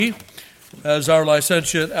as our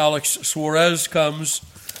licentiate Alex Suarez comes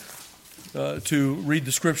to read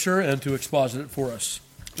the scripture and to exposit it for us.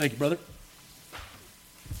 Thank you, brother.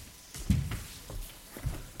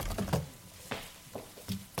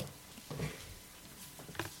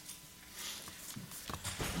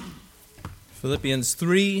 Philippians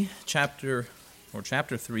 3, chapter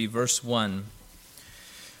 3, verse 1.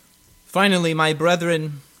 Finally, my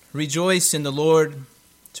brethren, rejoice in the Lord.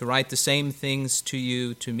 To write the same things to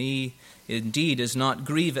you, to me, indeed is not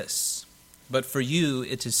grievous, but for you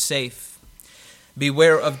it is safe.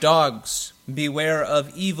 Beware of dogs, beware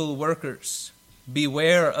of evil workers,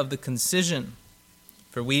 beware of the concision,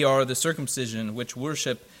 for we are the circumcision which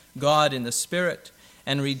worship God in the Spirit,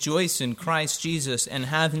 and rejoice in Christ Jesus, and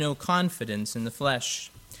have no confidence in the flesh.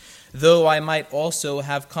 Though I might also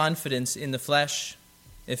have confidence in the flesh,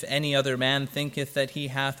 if any other man thinketh that he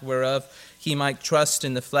hath whereof he might trust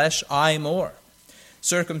in the flesh, I more.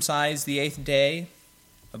 Circumcised the 8th day,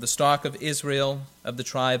 of the stock of Israel, of the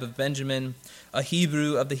tribe of Benjamin, a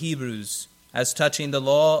Hebrew of the Hebrews, as touching the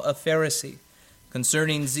law of Pharisee,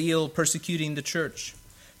 concerning zeal persecuting the church,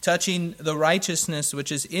 touching the righteousness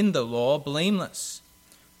which is in the law, blameless.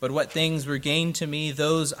 But what things were gained to me,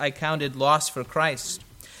 those I counted loss for Christ.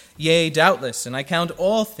 Yea, doubtless, and I count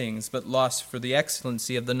all things but loss for the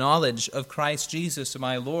excellency of the knowledge of Christ Jesus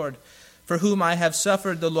my Lord, for whom I have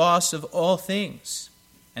suffered the loss of all things,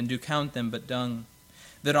 and do count them but dung,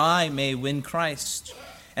 that I may win Christ,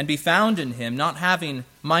 and be found in him, not having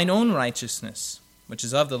mine own righteousness, which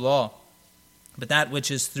is of the law, but that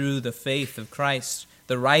which is through the faith of Christ,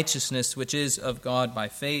 the righteousness which is of God by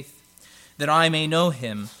faith, that I may know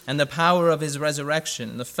him, and the power of his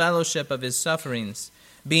resurrection, and the fellowship of his sufferings,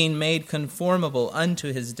 being made conformable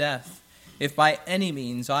unto his death, if by any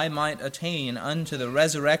means I might attain unto the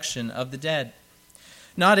resurrection of the dead.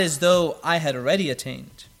 Not as though I had already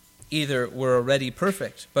attained, either were already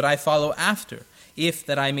perfect, but I follow after, if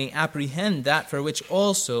that I may apprehend that for which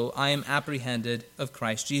also I am apprehended of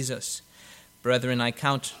Christ Jesus. Brethren, I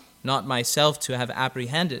count not myself to have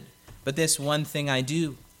apprehended, but this one thing I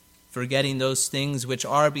do, forgetting those things which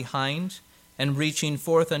are behind, and reaching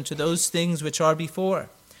forth unto those things which are before.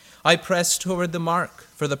 I press toward the mark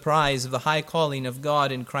for the prize of the high calling of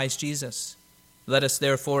God in Christ Jesus. Let us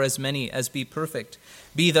therefore, as many as be perfect,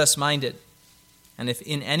 be thus minded. And if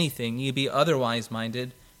in anything ye be otherwise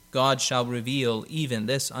minded, God shall reveal even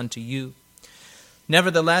this unto you.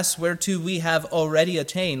 Nevertheless, whereto we have already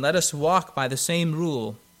attained, let us walk by the same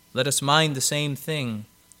rule, let us mind the same thing.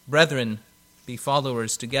 Brethren, be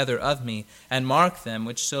followers together of me, and mark them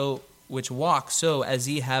which walk so as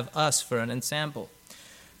ye have us for an ensample.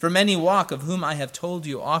 For many walk, of whom I have told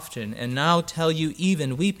you often, and now tell you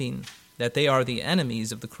even weeping, that they are the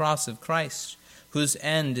enemies of the cross of Christ, whose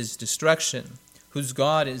end is destruction, whose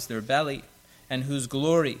God is their belly, and whose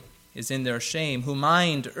glory is in their shame, who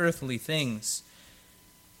mind earthly things.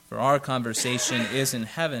 For our conversation is in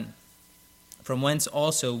heaven, from whence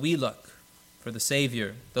also we look for the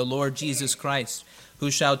Savior, the Lord Jesus Christ,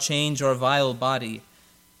 who shall change our vile body,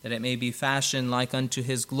 that it may be fashioned like unto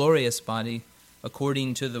his glorious body,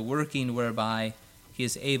 according to the working whereby he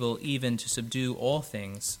is able even to subdue all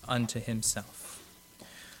things unto himself.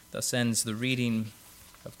 Thus ends the reading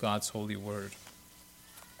of God's holy word.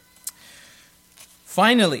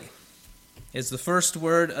 Finally is the first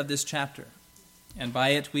word of this chapter, and by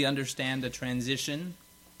it we understand a transition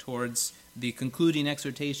towards the concluding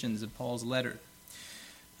exhortations of Paul's letter.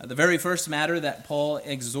 The very first matter that Paul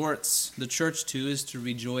exhorts the church to is to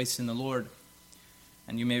rejoice in the Lord.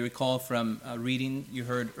 And you may recall from a reading you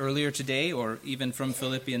heard earlier today, or even from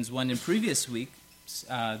Philippians 1 in previous week,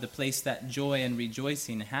 the place that joy and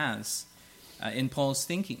rejoicing has in Paul's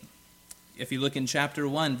thinking. If you look in chapter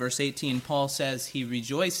 1, verse 18, Paul says he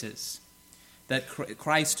rejoices that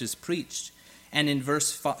Christ is preached. And in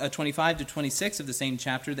verse 25 to 26 of the same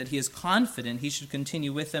chapter, that he is confident he should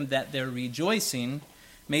continue with them, that their rejoicing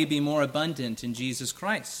may be more abundant in Jesus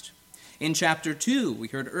Christ. In chapter 2, we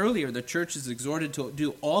heard earlier, the church is exhorted to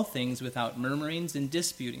do all things without murmurings and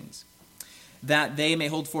disputings, that they may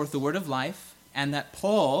hold forth the word of life, and that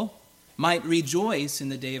Paul might rejoice in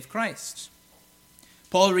the day of Christ.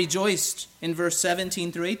 Paul rejoiced in verse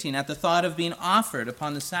 17 through 18 at the thought of being offered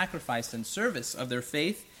upon the sacrifice and service of their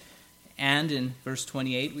faith. And in verse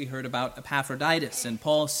 28, we heard about Epaphroditus and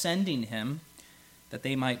Paul sending him that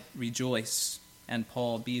they might rejoice and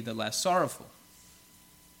Paul be the less sorrowful.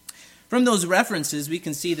 From those references, we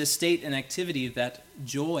can see the state and activity that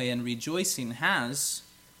joy and rejoicing has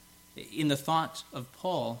in the thought of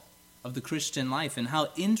Paul of the Christian life, and how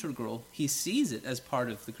integral he sees it as part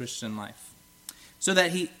of the Christian life. So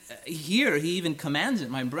that he even commands it,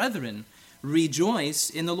 my brethren, rejoice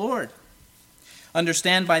in the Lord.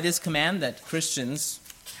 Understand by this command that Christians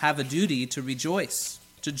have a duty to rejoice,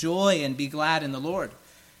 to joy and be glad in the Lord.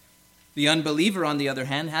 The unbeliever, on the other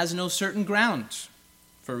hand, has no certain ground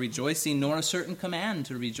for rejoicing, nor a certain command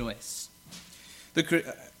to rejoice. The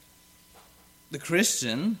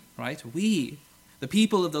Christian, right, we, the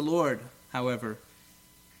people of the Lord, however,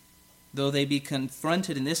 though they be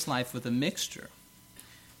confronted in this life with a mixture,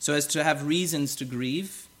 so as to have reasons to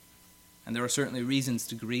grieve, and there are certainly reasons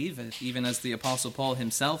to grieve, even as the Apostle Paul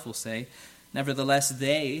himself will say, nevertheless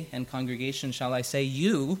they, and congregation shall I say,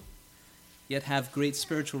 you, yet have great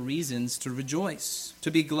spiritual reasons to rejoice, to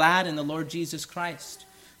be glad in the Lord Jesus Christ,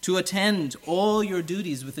 to attend all your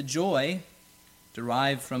duties with a joy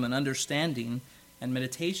derived from an understanding and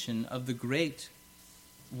meditation of the great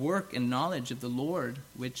work and knowledge of the Lord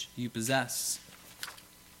which you possess.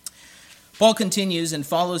 Paul continues and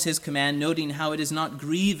follows his command, noting how it is not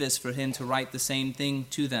grievous for him to write the same thing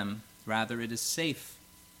to them. Rather, it is safe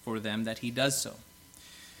for them that he does so.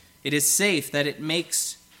 It is safe that it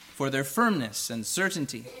makes for their firmness and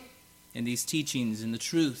certainty in these teachings, in the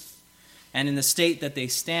truth, and in the state that they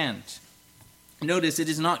stand. Notice it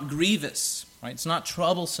is not grievous, right? It's not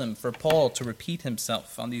troublesome for Paul to repeat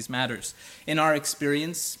himself on these matters. In our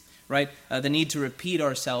experience, right, the need to repeat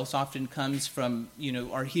ourselves often comes from,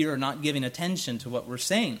 our hearer not giving attention to what we're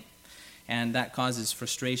saying. And that causes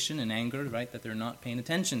frustration and anger, right, that they're not paying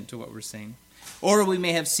attention to what we're saying. Or we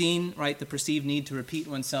may have seen, right, the perceived need to repeat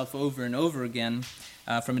oneself over and over again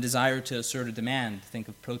from a desire to assert a demand. Think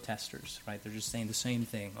of protesters, right? They're just saying the same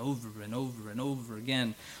thing over and over and over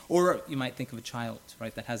again. Or you might think of a child,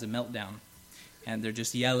 right, that has a meltdown, and they're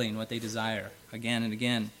just yelling what they desire again and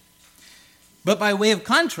again. But by way of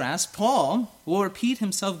contrast, Paul will repeat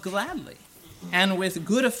himself gladly and with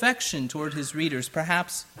good affection toward his readers.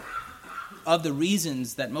 Perhaps of the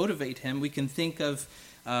reasons that motivate him, we can think of,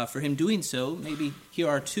 for him doing so, maybe here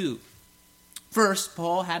are two. First,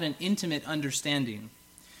 Paul had an intimate understanding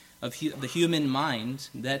of the human mind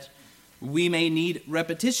that we may need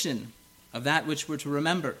repetition of that which we're to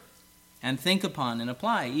remember and think upon and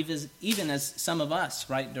apply, even as some of us,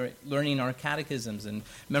 right, learning our catechisms and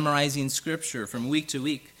memorizing Scripture from week to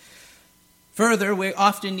week. Further, we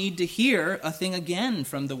often need to hear a thing again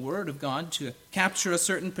from the Word of God to capture a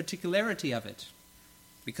certain particularity of it,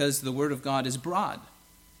 because the Word of God is broad,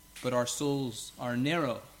 but our souls are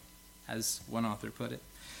narrow, as one author put it.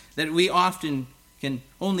 That we often can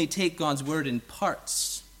only take God's Word in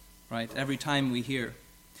parts, right, every time we hear.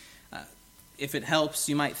 If it helps,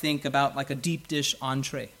 you might think about like a deep dish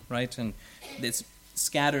entree, right? And it's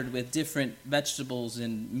scattered with different vegetables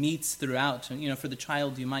and meats throughout. And, for the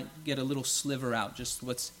child, you might get a little sliver out, just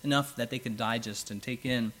what's enough that they can digest and take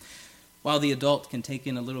in, while the adult can take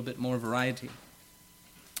in a little bit more variety.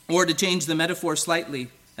 Or to change the metaphor slightly,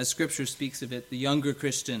 as Scripture speaks of it, the younger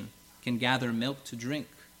Christian can gather milk to drink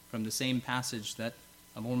from the same passage that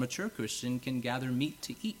a more mature Christian can gather meat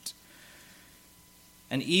to eat.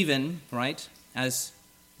 And even, right, as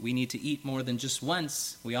we need to eat more than just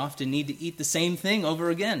once, we often need to eat the same thing over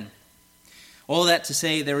again. All that to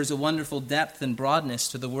say, there is a wonderful depth and broadness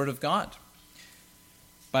to the Word of God,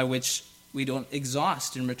 by which we don't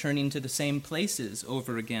exhaust in returning to the same places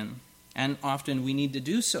over again. And often we need to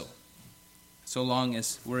do so long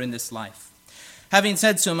as we're in this life. Having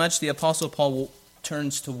said so much, the Apostle Paul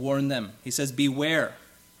turns to warn them. He says, beware.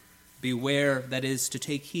 Beware, that is, to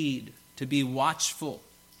take heed, to be watchful,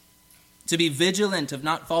 to be vigilant of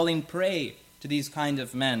not falling prey to these kind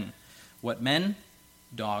of men. What men?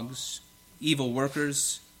 Dogs, evil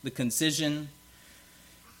workers, the concision.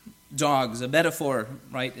 Dogs, a metaphor,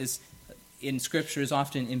 right, is in Scripture is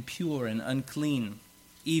often impure and unclean.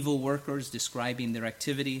 Evil workers describing their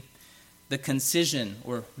activity. The concision,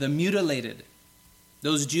 or the mutilated,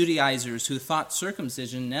 those Judaizers who thought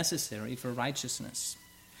circumcision necessary for righteousness.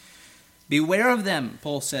 Beware of them,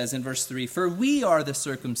 Paul says in verse 3, for we are the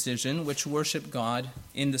circumcision which worship God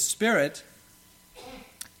in the Spirit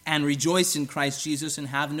and rejoice in Christ Jesus and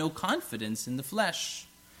have no confidence in the flesh.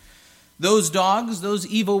 Those dogs, those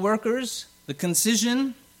evil workers, the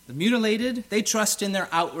concision, the mutilated, they trust in their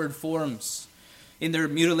outward forms, in their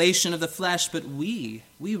mutilation of the flesh, but we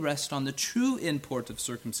rest on the true import of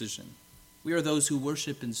circumcision. We are those who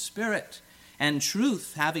worship in spirit and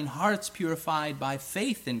truth, having hearts purified by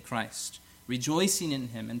faith in Christ, rejoicing in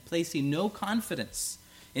him and placing no confidence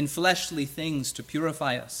in fleshly things to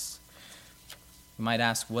purify us. You might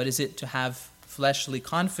ask, what is it to have fleshly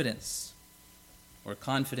confidence or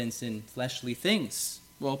confidence in fleshly things?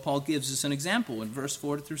 Well, Paul gives us an example in verse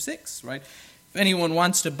 4 through 6, right? If anyone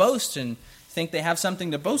wants to boast and think they have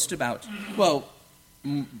something to boast about. Well,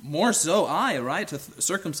 more so I, right? To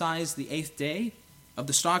circumcise the 8th day, of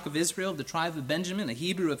the stock of Israel, of the tribe of Benjamin, a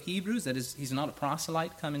Hebrew of Hebrews, that is, he's not a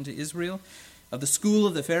proselyte coming to Israel, of the school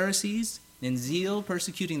of the Pharisees, in zeal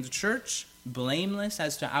persecuting the church, blameless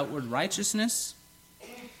as to outward righteousness.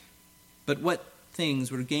 But what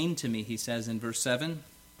things were gained to me, he says in verse 7,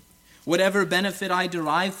 whatever benefit I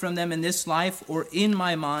derived from them in this life or in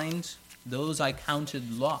my mind, those I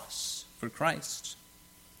counted loss for Christ.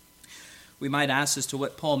 We might ask as to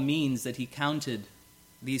what Paul means that he counted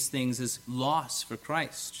these things as loss for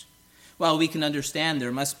Christ. Well, we can understand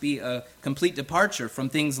there must be a complete departure from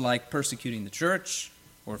things like persecuting the church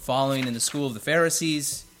or following in the school of the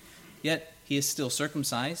Pharisees, yet he is still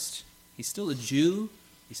circumcised. He's still a Jew.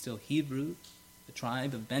 He's still Hebrew, the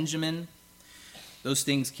tribe of Benjamin. Those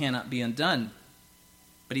things cannot be undone.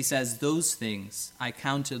 But he says, those things I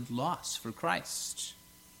counted loss for Christ.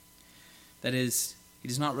 That is, he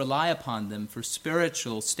does not rely upon them for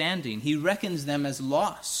spiritual standing. He reckons them as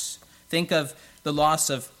loss. Think of the loss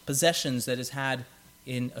of possessions that is had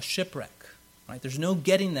in a shipwreck. Right? There's no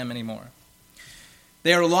getting them anymore.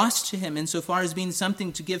 They are lost to him insofar as being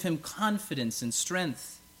something to give him confidence and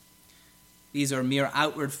strength. These are mere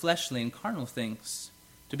outward fleshly and carnal things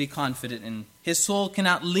to be confident in. His soul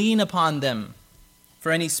cannot lean upon them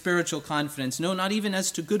for any spiritual confidence. No, not even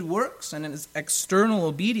as to good works and as external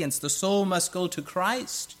obedience. The soul must go to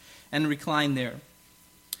Christ and recline there.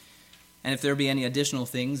 And if there be any additional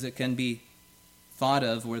things that can be thought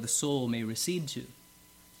of where the soul may recede to,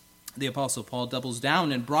 the Apostle Paul doubles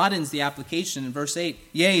down and broadens the application in verse 8.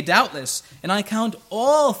 Yea, doubtless, and I count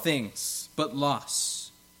all things but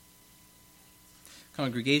loss.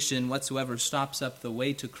 Congregation, whatsoever stops up the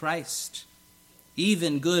way to Christ,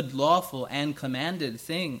 even good, lawful, and commanded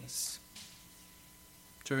things,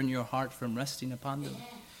 turn your heart from resting upon them.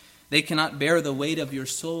 They cannot bear the weight of your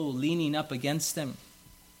soul leaning up against them.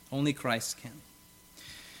 Only Christ can.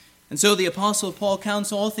 And so the Apostle Paul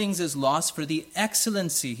counts all things as loss for the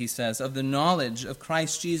excellency, he says, of the knowledge of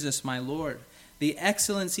Christ Jesus my Lord. The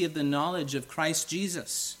excellency of the knowledge of Christ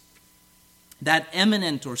Jesus. That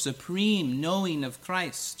eminent or supreme knowing of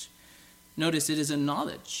Christ. Notice it is a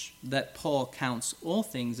knowledge that Paul counts all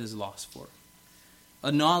things as loss for.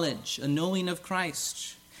 A knowledge, a knowing of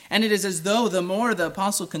Christ. And it is as though the more the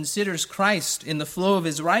apostle considers Christ in the flow of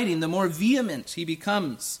his writing, the more vehement he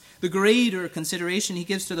becomes. The greater consideration he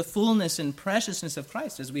gives to the fullness and preciousness of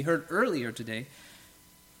Christ, as we heard earlier today.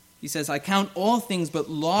 He says, I count all things but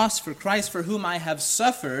loss for Christ, for whom I have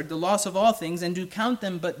suffered the loss of all things, and do count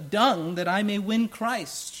them but dung, that I may win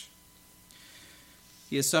Christ.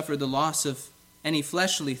 He has suffered the loss of any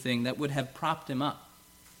fleshly thing that would have propped him up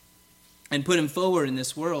and put him forward in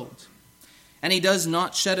this world. And he does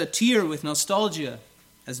not shed a tear with nostalgia,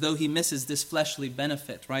 as though he misses this fleshly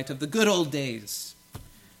benefit, right, of the good old days,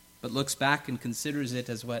 but looks back and considers it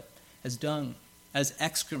as what? As dung, as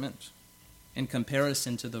excrement, in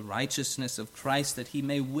comparison to the righteousness of Christ, that he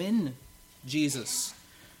may win Jesus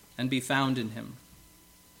and be found in him.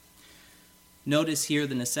 Notice here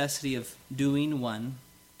the necessity of doing one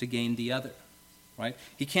to gain the other, right?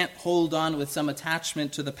 He can't hold on with some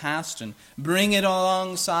attachment to the past and bring it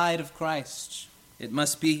alongside of Christ. It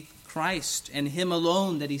must be Christ and him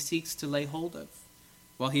alone that he seeks to lay hold of,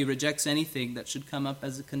 while he rejects anything that should come up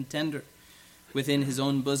as a contender within his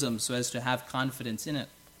own bosom so as to have confidence in it.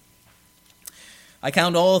 I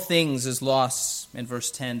count all things as loss, in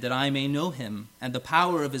verse 10, that I may know him, and the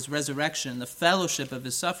power of his resurrection, the fellowship of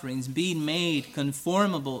his sufferings, being made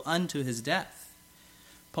conformable unto his death.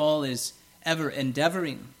 Paul is ever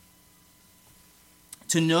endeavoring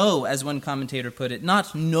to know, as one commentator put it, not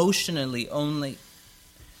notionally only,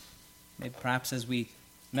 maybe perhaps as we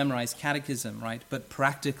memorize catechism, right, but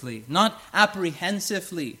practically, not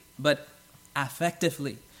apprehensively, but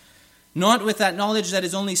affectively. Not with that knowledge that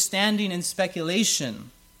is only standing in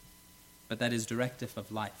speculation, but that is directive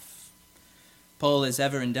of life. Paul is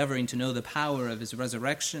ever endeavoring to know the power of his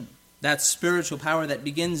resurrection, that spiritual power that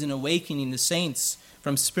begins in awakening the saints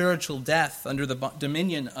from spiritual death under the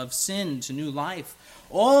dominion of sin to new life,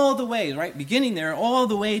 all the way, right, beginning there, all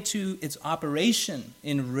the way to its operation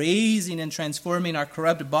in raising and transforming our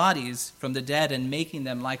corrupt bodies from the dead and making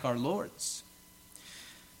them like our Lord's.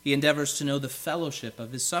 He endeavors to know the fellowship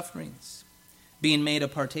of his sufferings, being made a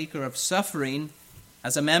partaker of suffering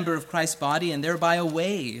as a member of Christ's body, and thereby a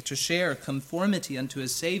way to share conformity unto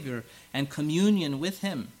his Savior and communion with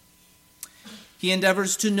him. He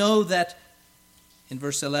endeavors to know that, in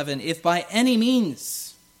verse 11, if by any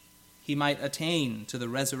means he might attain to the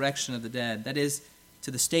resurrection of the dead, that is, to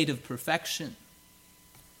the state of perfection,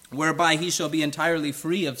 whereby he shall be entirely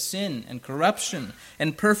free of sin and corruption,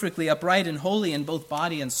 and perfectly upright and holy in both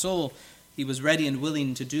body and soul. He was ready and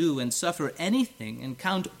willing to do and suffer anything, and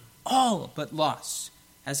count all but loss,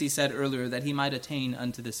 as he said earlier, that he might attain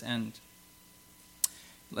unto this end.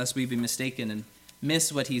 Lest we be mistaken and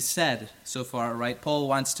miss what he's said so far, right? Paul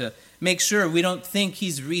wants to make sure we don't think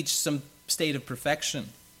he's reached some state of perfection.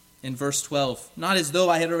 In verse 12, not as though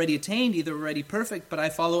I had already attained, either already perfect, but I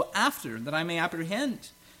follow after, that I may apprehend.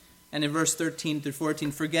 And in verse 13 through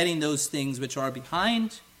 14, forgetting those things which are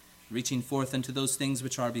behind, reaching forth unto those things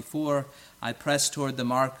which are before, I press toward the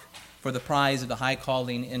mark for the prize of the high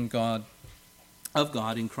calling in God, of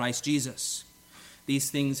God in Christ Jesus.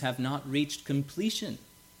 These things have not reached completion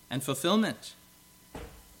and fulfillment.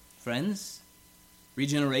 Friends,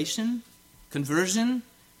 regeneration, conversion,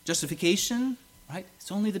 justification, right?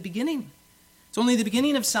 It's only the beginning. It's only the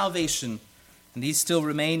beginning of salvation. And these still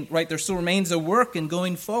remain, right? There still remains a work in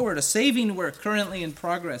going forward, a saving work currently in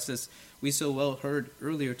progress, as we so well heard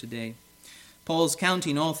earlier today. Paul's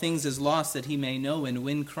counting all things as lost that he may know and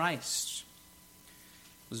win Christ.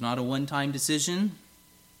 It was not a one-time decision,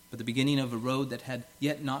 but the beginning of a road that had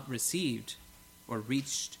yet not received or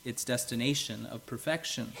reached its destination of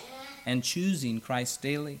perfection and choosing Christ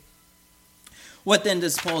daily. What then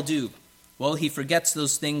does Paul do? Well, he forgets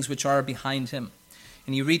those things which are behind him,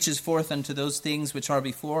 and he reaches forth unto those things which are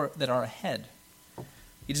before, that are ahead.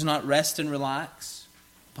 He does not rest and relax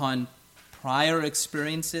upon prior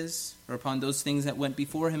experiences or upon those things that went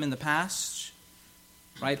before him in the past,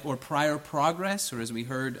 right? Or prior progress, or as we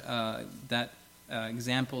heard that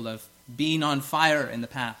example of being on fire in the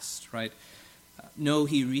past, right? No,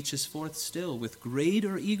 he reaches forth still with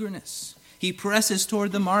greater eagerness. He presses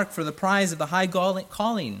toward the mark for the prize of the high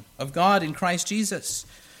calling of God in Christ Jesus.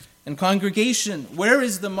 And congregation, where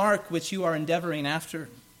is the mark which you are endeavoring after?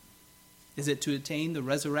 Is it to attain the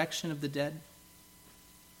resurrection of the dead,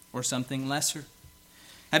 or something lesser?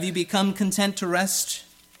 Have you become content to rest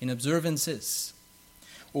in observances,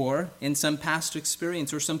 or in some past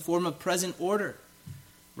experience, or some form of present order,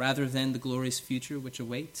 rather than the glorious future which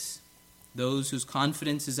awaits? Those whose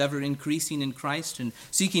confidence is ever increasing in Christ and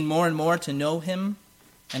seeking more and more to know him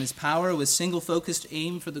and his power with single-focused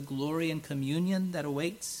aim for the glory and communion that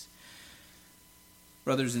awaits.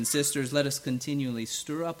 Brothers and sisters, let us continually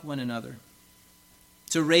stir up one another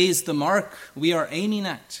to raise the mark we are aiming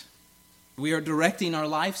at, we are directing our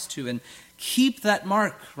lives to, and keep that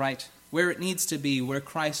mark right where it needs to be, where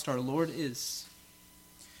Christ our Lord is.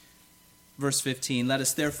 Verse 15, let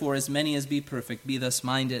us therefore, as many as be perfect, be thus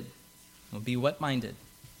minded. Well, be what minded?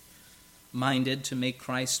 Minded to make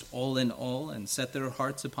Christ all in all and set their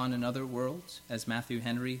hearts upon another world, as Matthew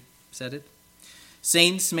Henry said it.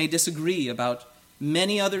 Saints may disagree about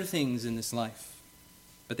many other things in this life,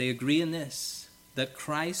 but they agree in this, that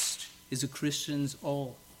Christ is a Christian's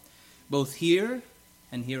all, both here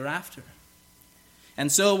and hereafter. And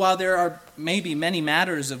so while there are maybe many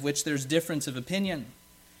matters of which there's difference of opinion,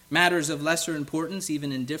 matters of lesser importance,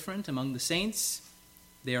 even indifferent among the saints,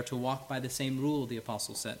 they are to walk by the same rule, the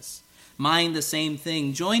apostle says. Mind the same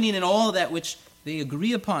thing, joining in all that which they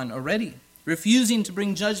agree upon already, refusing to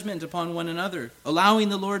bring judgment upon one another, allowing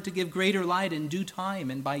the Lord to give greater light in due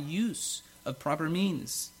time and by use of proper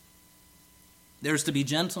means. There's to be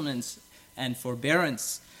gentleness and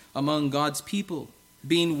forbearance among God's people,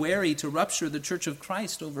 being wary to rupture the church of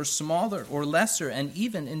Christ over smaller or lesser and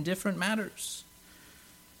even indifferent matters.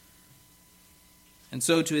 And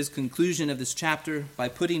so to his conclusion of this chapter, by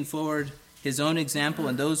putting forward his own example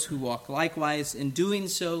and those who walk likewise, in doing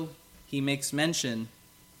so, he makes mention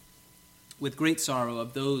with great sorrow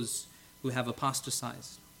of those who have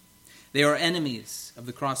apostatized. They are enemies of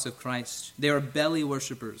the cross of Christ. They are belly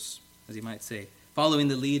worshippers, as he might say, following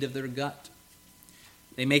the lead of their gut.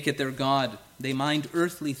 They make it their God. They mind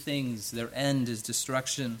earthly things. Their end is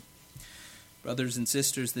destruction. Brothers and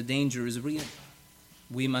sisters, the danger is real.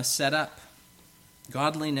 We must set up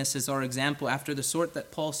godliness as our example after the sort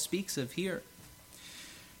that Paul speaks of here.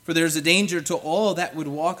 For there is a danger to all that would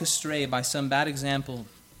walk astray by some bad example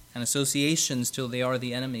and associations till they are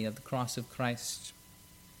the enemy of the cross of Christ.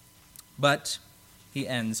 But, he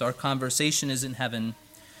ends, our conversation is in heaven.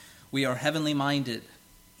 We are heavenly minded,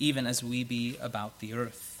 even as we be about the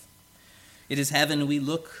earth. It is heaven we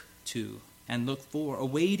look to and look for,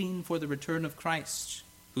 awaiting for the return of Christ,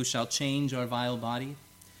 who shall change our vile body,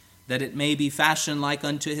 that it may be fashioned like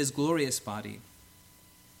unto his glorious body.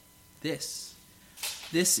 This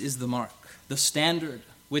is the mark, the standard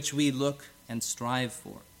which we look and strive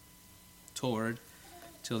for, toward,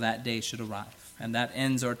 till that day should arrive. And that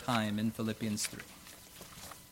ends our time in Philippians 3.